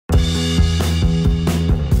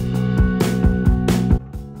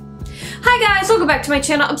Hi guys, welcome back to my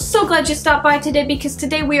channel. I'm so glad you stopped by today because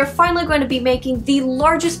today we are finally going to be making the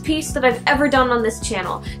largest piece that I've ever done on this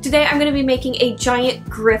channel. Today I'm going to be making a giant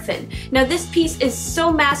griffin. Now this piece is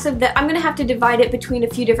so massive that I'm going to have to divide it between a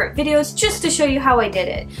few different videos just to show you how I did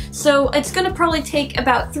it. So it's going to probably take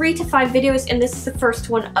about 3 to 5 videos and this is the first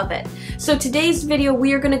one of it. So today's video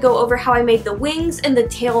we are going to go over how I made the wings and the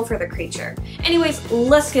tail for the creature. Anyways,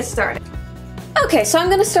 let's get started. Okay, so I'm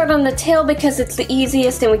going to start on the tail because it's the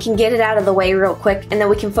easiest and we can get it out of the way real quick and then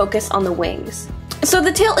we can focus on the wings. So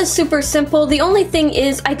the tail is super simple. The only thing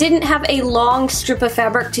is I didn't have a long strip of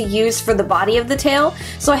fabric to use for the body of the tail,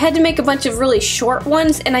 so I had to make a bunch of really short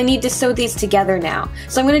ones and I need to sew these together now.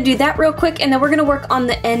 So I'm going to do that real quick and then we're going to work on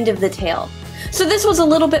the end of the tail. So this was a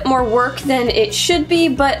little bit more work than it should be,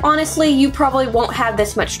 but honestly you probably won't have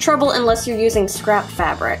this much trouble unless you're using scrap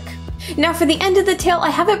fabric. Now for the end of the tail, I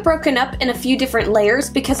have it broken up in a few different layers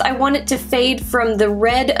because I want it to fade from the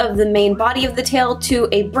red of the main body of the tail to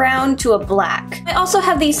a brown to a black. I also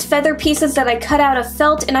have these feather pieces that I cut out of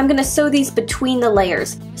felt and I'm going to sew these between the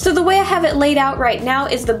layers. So the way I have it laid out right now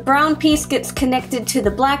is the brown piece gets connected to the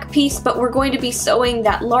black piece, but we're going to be sewing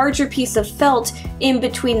that larger piece of felt in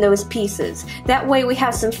between those pieces. That way we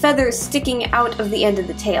have some feathers sticking out of the end of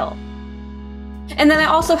the tail. And then I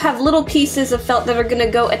also have little pieces of felt that are going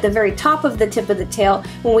to go at the very top of the tip of the tail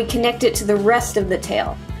when we connect it to the rest of the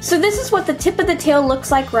tail. So this is what the tip of the tail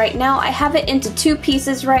looks like right now. I have it into 2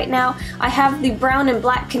 pieces right now. I have the brown and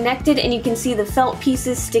black connected and you can see the felt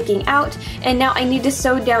pieces sticking out. And now I need to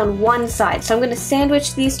sew down one side. So I'm going to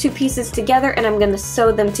sandwich these 2 pieces together and I'm going to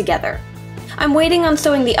sew them together. I'm waiting on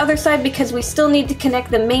sewing the other side because we still need to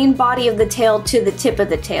connect the main body of the tail to the tip of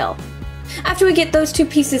the tail. After we get those 2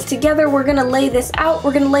 pieces together, we're going to lay this out,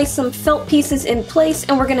 we're going to lay some felt pieces in place,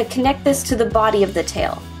 and we're going to connect this to the body of the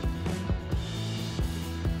tail.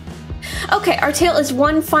 Okay, our tail is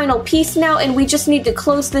one final piece now, and we just need to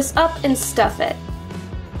close this up and stuff it.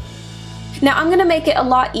 Now I'm going to make it a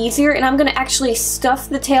lot easier and I'm going to actually stuff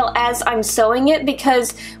the tail as I'm sewing it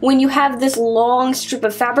because when you have this long strip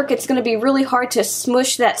of fabric it's going to be really hard to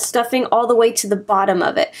smush that stuffing all the way to the bottom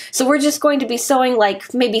of it. So we're just going to be sewing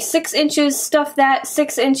like maybe 6 inches, stuff that,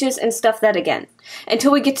 6 inches, and stuff that again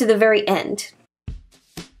until we get to the very end.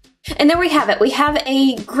 And there we have it. We have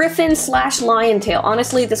a griffin / lion tail.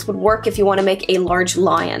 Honestly, this would work if you want to make a large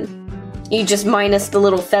lion. You just minus the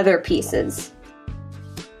little feather pieces.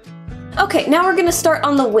 Okay, now we're going to start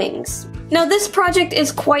on the wings. Now this project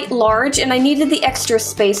is quite large and I needed the extra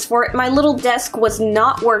space for it. My little desk was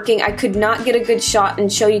not working. I could not get a good shot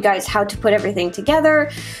and show you guys how to put everything together.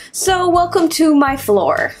 So welcome to my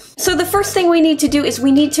floor. So the first thing we need to do is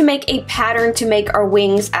we need to make a pattern to make our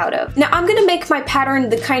wings out of. Now I'm going to make my pattern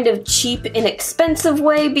the kind of cheap, inexpensive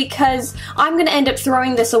way because I'm going to end up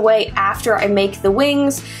throwing this away after I make the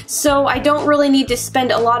wings, so I don't really need to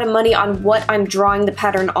spend a lot of money on what I'm drawing the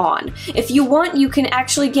pattern on. If you want, you can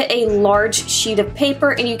actually get a large sheet of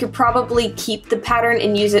paper and you could probably keep the pattern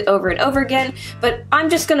and use it over and over again, but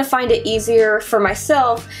I'm just going to find it easier for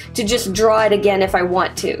myself to just draw it again if I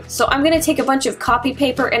want to. So I'm going to take a bunch of copy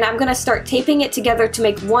paper and I'm going to start taping it together to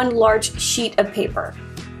make one large sheet of paper.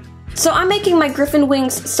 So I'm making my griffin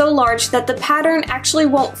wings so large that the pattern actually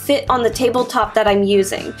won't fit on the tabletop that I'm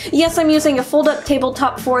using. Yes, I'm using a fold-up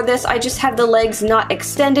tabletop for this, I just have the legs not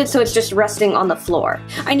extended so it's just resting on the floor.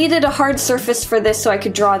 I needed a hard surface for this so I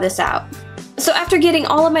could draw this out. So after getting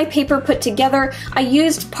all of my paper put together, I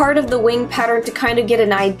used part of the wing pattern to kind of get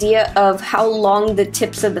an idea of how long the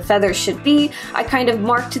tips of the feathers should be. I kind of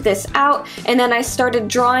marked this out and then I started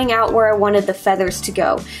drawing out where I wanted the feathers to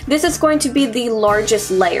go. This is going to be the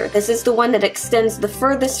largest layer. This is the one that extends the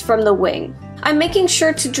furthest from the wing. I'm making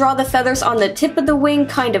sure to draw the feathers on the tip of the wing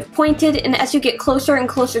kind of pointed, and as you get closer and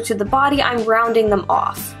closer to the body, I'm rounding them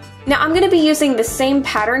off. Now I'm going to be using the same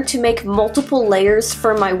pattern to make multiple layers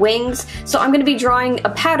for my wings, so I'm going to be drawing a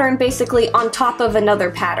pattern basically on top of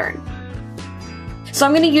another pattern. So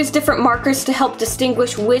I'm going to use different markers to help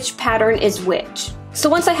distinguish which pattern is which. So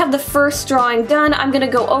once I have the first drawing done, I'm going to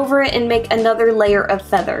go over it and make another layer of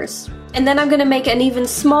feathers. And then I'm going to make an even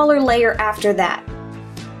smaller layer after that.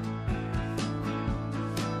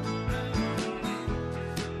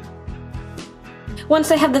 Once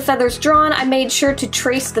I have the feathers drawn, I made sure to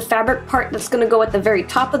trace the fabric part that's going to go at the very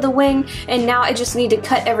top of the wing, and now I just need to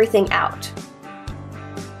cut everything out.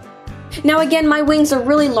 Now again, my wings are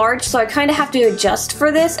really large, so I kind of have to adjust for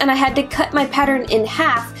this, and I had to cut my pattern in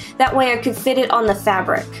half, that way I could fit it on the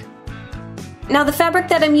fabric. Now the fabric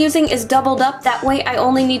that I'm using is doubled up, that way I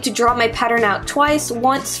only need to draw my pattern out twice,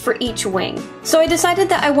 once for each wing. So I decided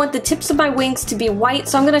that I want the tips of my wings to be white,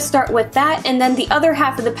 so I'm going to start with that, and then the other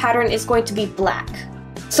half of the pattern is going to be black.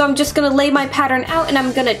 So I'm just going to lay my pattern out and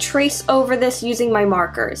I'm going to trace over this using my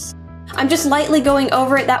markers. I'm just lightly going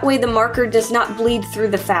over it, that way the marker does not bleed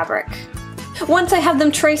through the fabric. Once I have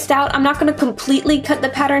them traced out, I'm not going to completely cut the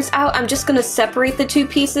patterns out, I'm just going to separate the two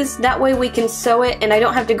pieces, that way we can sew it and I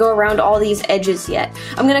don't have to go around all these edges yet.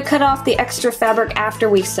 I'm going to cut off the extra fabric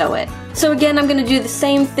after we sew it. So again, I'm going to do the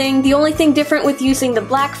same thing. The only thing different with using the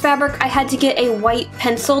black fabric, I had to get a white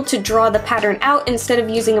pencil to draw the pattern out instead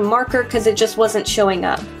of using a marker because it just wasn't showing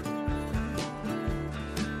up.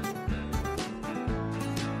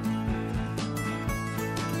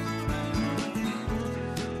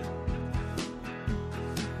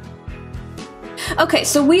 Okay,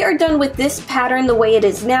 so we are done with this pattern the way it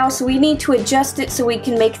is now, so we need to adjust it so we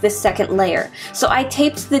can make this second layer. So I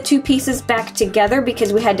taped the two pieces back together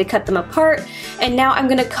because we had to cut them apart, and now I'm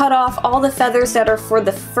going to cut off all the feathers that are for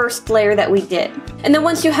the first layer that we did. And then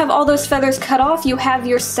once you have all those feathers cut off, you have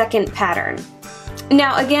your second pattern.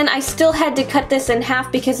 Now again, I still had to cut this in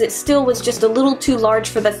half because it still was just a little too large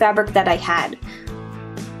for the fabric that I had.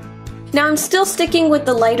 Now I'm still sticking with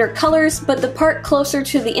the lighter colors, but the part closer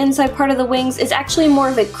to the inside part of the wings is actually more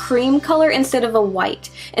of a cream color instead of a white.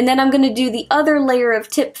 And then I'm going to do the other layer of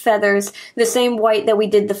tip feathers, the same white that we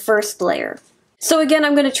did the first layer. So again,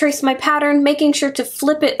 I'm going to trace my pattern, making sure to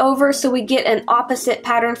flip it over so we get an opposite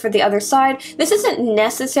pattern for the other side. This isn't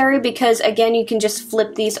necessary because again, you can just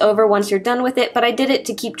flip these over once you're done with it, but I did it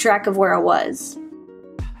to keep track of where I was.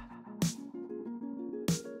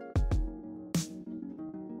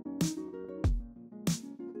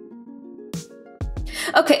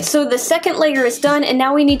 Okay, so the second layer is done, and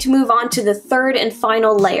now we need to move on to the third and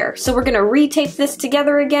final layer. So we're going to retape this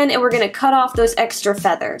together again, and we're going to cut off those extra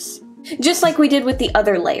feathers, just like we did with the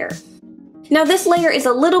other layer. Now this layer is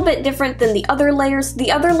a little bit different than the other layers.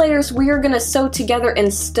 The other layers we are going to sew together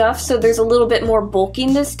and stuff, so there's a little bit more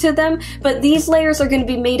bulkiness to them, but these layers are going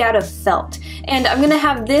to be made out of felt, and I'm going to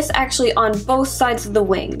have this actually on both sides of the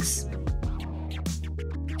wings.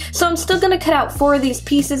 So I'm still going to cut out 4 of these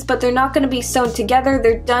pieces, but they're not going to be sewn together,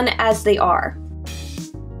 they're done as they are.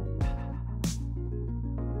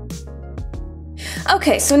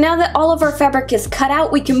 Okay, so now that all of our fabric is cut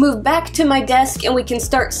out, we can move back to my desk and we can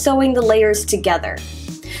start sewing the layers together.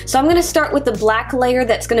 So I'm going to start with the black layer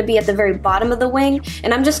that's going to be at the very bottom of the wing,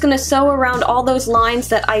 and I'm just going to sew around all those lines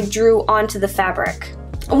that I drew onto the fabric.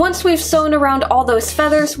 Once we've sewn around all those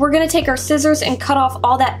feathers, we're going to take our scissors and cut off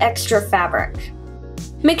all that extra fabric.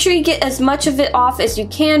 Make sure you get as much of it off as you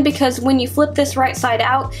can, because when you flip this right side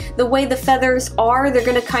out, the way the feathers are, they're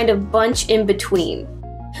going to kind of bunch in between.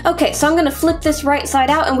 Okay, so I'm going to flip this right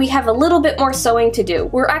side out and we have a little bit more sewing to do.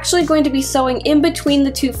 We're actually going to be sewing in between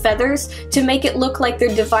the two feathers to make it look like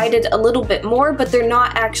they're divided a little bit more, but they're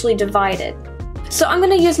not actually divided. So I'm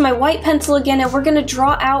going to use my white pencil again and we're going to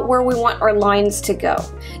draw out where we want our lines to go.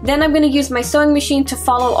 Then I'm going to use my sewing machine to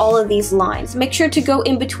follow all of these lines. Make sure to go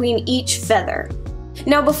in between each feather.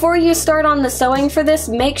 Now before you start on the sewing for this,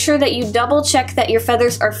 make sure that you double check that your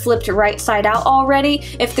feathers are flipped right side out already.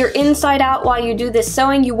 If they're inside out while you do this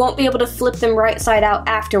sewing, you won't be able to flip them right side out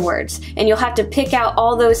afterwards, and you'll have to pick out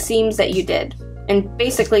all those seams that you did and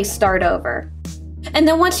basically start over. And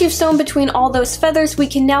then once you've sewn between all those feathers, we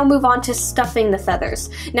can now move on to stuffing the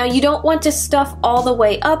feathers. Now you don't want to stuff all the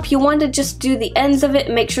way up, you want to just do the ends of it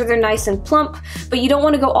and make sure they're nice and plump, but you don't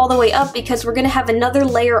want to go all the way up because we're going to have another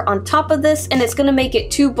layer on top of this and it's going to make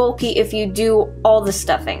it too bulky if you do all the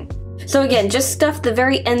stuffing. So again, just stuff the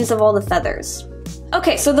very ends of all the feathers.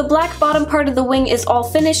 Okay, so the black bottom part of the wing is all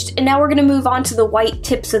finished, and now we're going to move on to the white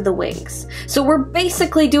tips of the wings. So we're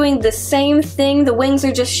basically doing the same thing, the wings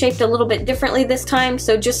are just shaped a little bit differently this time,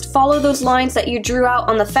 so just follow those lines that you drew out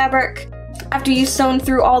on the fabric. After you've sewn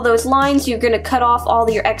through all those lines, you're going to cut off all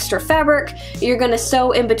your extra fabric, you're going to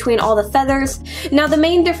sew in between all the feathers. Now the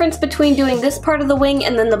main difference between doing this part of the wing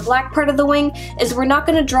and then the black part of the wing is we're not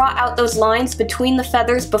going to draw out those lines between the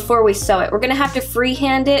feathers before we sew it. We're going to have to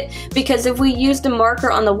freehand it because if we used a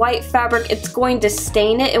marker on the white fabric, it's going to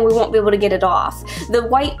stain it and we won't be able to get it off. The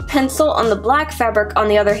white pencil on the black fabric, on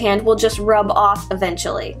the other hand, will just rub off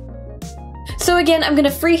eventually. So again, I'm going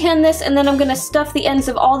to freehand this and then I'm going to stuff the ends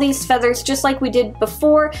of all these feathers just like we did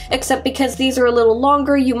before, except because these are a little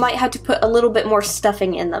longer, you might have to put a little bit more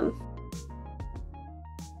stuffing in them.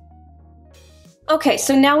 Okay,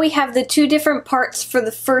 so now we have the two different parts for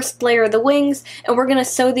the first layer of the wings, and we're going to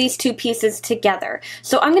sew these two pieces together.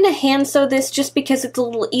 So I'm going to hand sew this just because it's a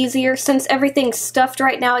little easier. Since everything's stuffed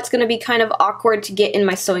right now, it's going to be kind of awkward to get in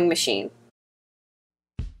my sewing machine.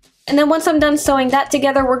 And then once I'm done sewing that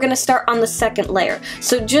together, we're going to start on the second layer.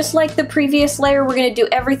 So just like the previous layer, we're going to do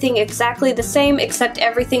everything exactly the same, except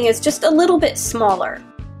everything is just a little bit smaller.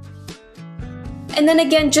 And then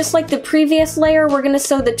again, just like the previous layer, we're going to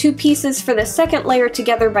sew the 2 pieces for the second layer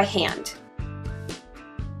together by hand.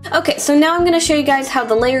 Okay, so now I'm going to show you guys how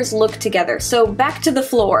the layers look together. So back to the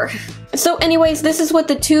floor. So anyways, this is what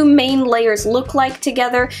the 2 main layers look like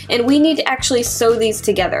together, and we need to actually sew these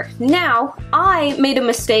together. Now, I made a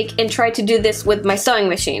mistake and tried to do this with my sewing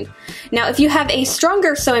machine. Now, if you have a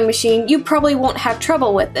stronger sewing machine, you probably won't have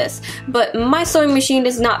trouble with this, but my sewing machine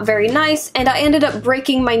is not very nice, and I ended up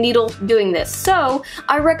breaking my needle doing this. So,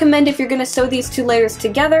 I recommend if you're going to sew these 2 layers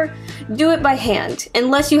together, do it by hand,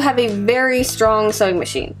 unless you have a very strong sewing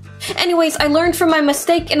machine. Anyways, I learned from my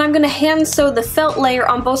mistake, and I'm going to hand sew the felt layer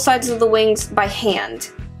on both sides of the wings by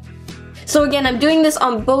hand. So again, I'm doing this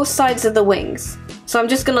on both sides of the wings. So I'm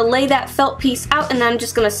just going to lay that felt piece out, and then I'm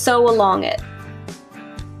just going to sew along it.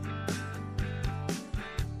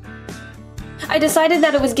 I decided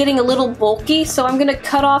that it was getting a little bulky, so I'm going to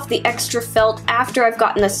cut off the extra felt after I've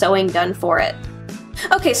gotten the sewing done for it.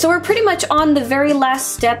 Okay, so we're pretty much on the very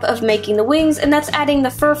last step of making the wings, and that's adding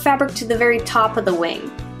the fur fabric to the very top of the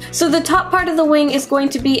wing. So the top part of the wing is going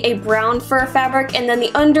to be a brown fur fabric, and then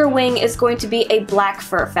the under wing is going to be a black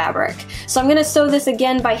fur fabric. So I'm going to sew this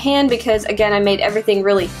again by hand because, again, I made everything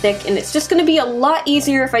really thick, and it's just going to be a lot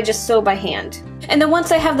easier if I just sew by hand. And then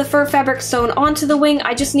once I have the fur fabric sewn onto the wing,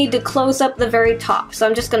 I just need to close up the very top. So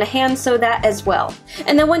I'm just going to hand sew that as well.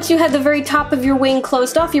 And then once you have the very top of your wing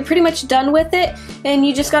closed off, you're pretty much done with it, and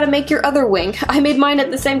you just got to make your other wing. I made mine at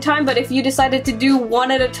the same time, but if you decided to do one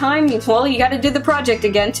at a time, well, you got to do the project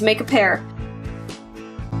again to make a pair.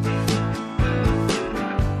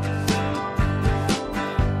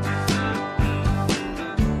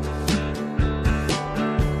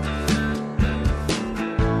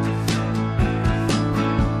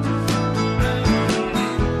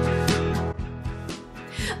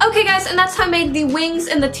 Okay guys, and that's how I made the wings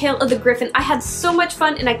and the tail of the Griffin. I had so much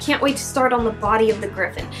fun, and I can't wait to start on the body of the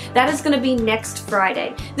Griffin. That is going to be next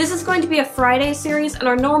Friday. This is going to be a Friday series, and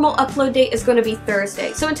our normal upload date is going to be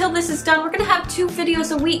Thursday. So until this is done, we're going to have 2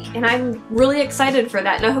 videos a week, and I'm really excited for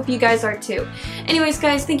that, and I hope you guys are too. Anyways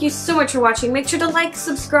guys, thank you so much for watching. Make sure to like,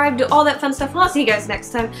 subscribe, do all that fun stuff, and I'll see you guys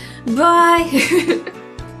next time. Bye!